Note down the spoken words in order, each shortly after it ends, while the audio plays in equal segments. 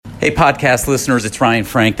Hey, podcast listeners, it's Ryan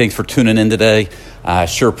Frank. Thanks for tuning in today. I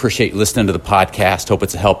sure appreciate you listening to the podcast. Hope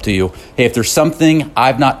it's a help to you. Hey, if there's something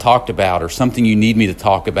I've not talked about or something you need me to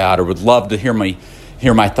talk about or would love to hear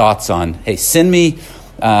my thoughts on, hey, send me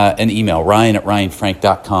an email,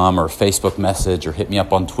 ryan@ryanfrank.com, or a Facebook message, or hit me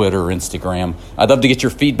up on Twitter or Instagram. I'd love to get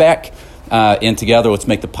your feedback, and together let's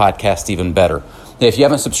make the podcast even better. Hey, if you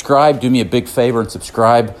haven't subscribed, do me a big favor and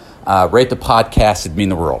subscribe. Rate the podcast. It'd mean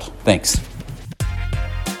the world. Thanks.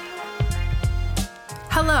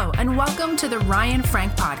 Hello, and welcome to the Ryan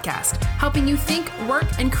Frank Podcast, helping you think, work,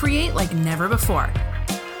 and create like never before.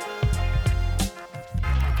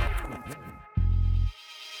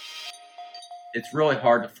 It's really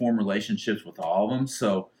hard to form relationships with all of them,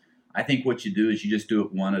 so I think what you do is you just do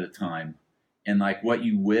it one at a time. And like what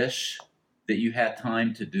you wish that you had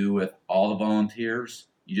time to do with all the volunteers,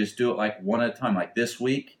 you just do it like one at a time. Like this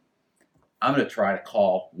week, I'm going to try to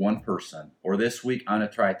call one person, or this week I'm going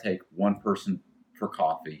to try to take one person for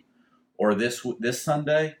coffee, or this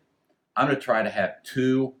Sunday I'm going to try to have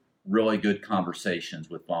two really good conversations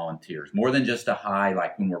with volunteers, more than just a hi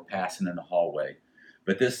like when we're passing in the hallway.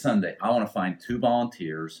 But this Sunday I want to find two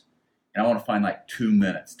volunteers, and I want to find like 2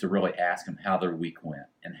 minutes to really ask them how their week went,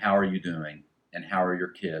 and how are you doing, and how are your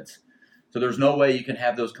kids. So there's no way you can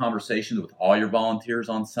have those conversations with all your volunteers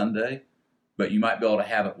on Sunday, but you might be able to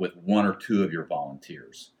have it with one or two of your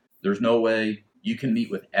volunteers. There's no way you can meet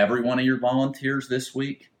with every one of your volunteers this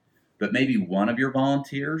week, but maybe one of your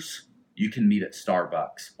volunteers you can meet at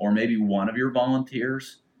Starbucks, or maybe one of your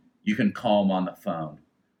volunteers you can call them on the phone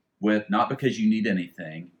with, not because you need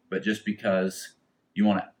anything, but just because you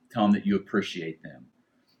want to tell them that you appreciate them.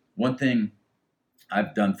 One thing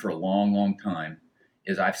I've done for a long, long time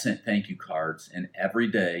is I've sent thank you cards, and every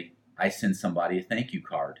day I send somebody a thank you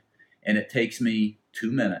card. And it takes me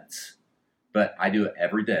 2 minutes, but I do it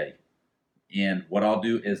every day. And what I'll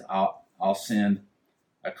do is I'll send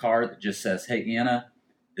a card that just says, "Hey, Anna,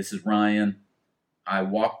 this is Ryan. I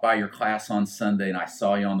walked by your class on Sunday and I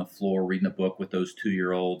saw you on the floor reading a book with those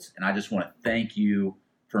 2-year-olds. And I just want to thank you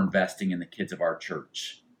for investing in the kids of our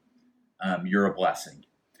church. You're a blessing."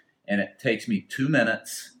 And it takes me 2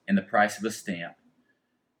 minutes and the price of a stamp.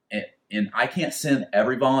 And I can't send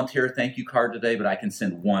every volunteer a thank you card today, but I can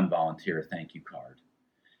send one volunteer a thank you card.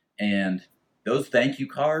 And those thank you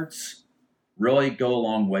cards really go a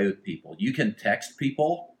long way with people. You can text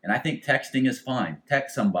people, and I think texting is fine.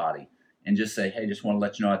 Text somebody and just say, "Hey, just want to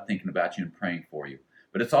let you know I'm thinking about you and praying for you."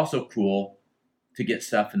 But it's also cool to get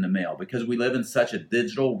stuff in the mail, because we live in such a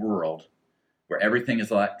digital world where everything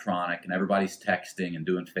is electronic and everybody's texting and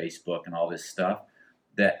doing Facebook and all this stuff,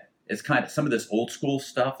 that it's kind of some of this old school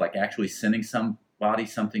stuff, like actually sending somebody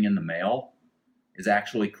something in the mail, is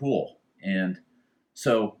actually cool. And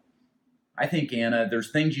so I think, Anna, there's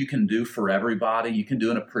things you can do for everybody. You can do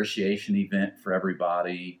an appreciation event for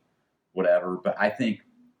everybody, whatever. But I think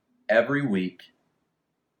every week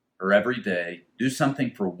or every day, do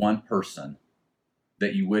something for one person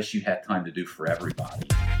that you wish you had time to do for everybody.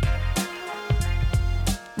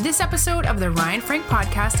 This episode of the Ryan Frank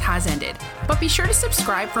Podcast has ended, but be sure to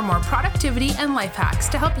subscribe for more productivity and life hacks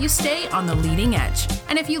to help you stay on the leading edge.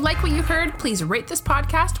 And if you like what you heard, please rate this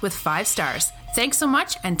podcast with 5 stars. Thanks so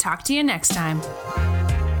much, and talk to you next time.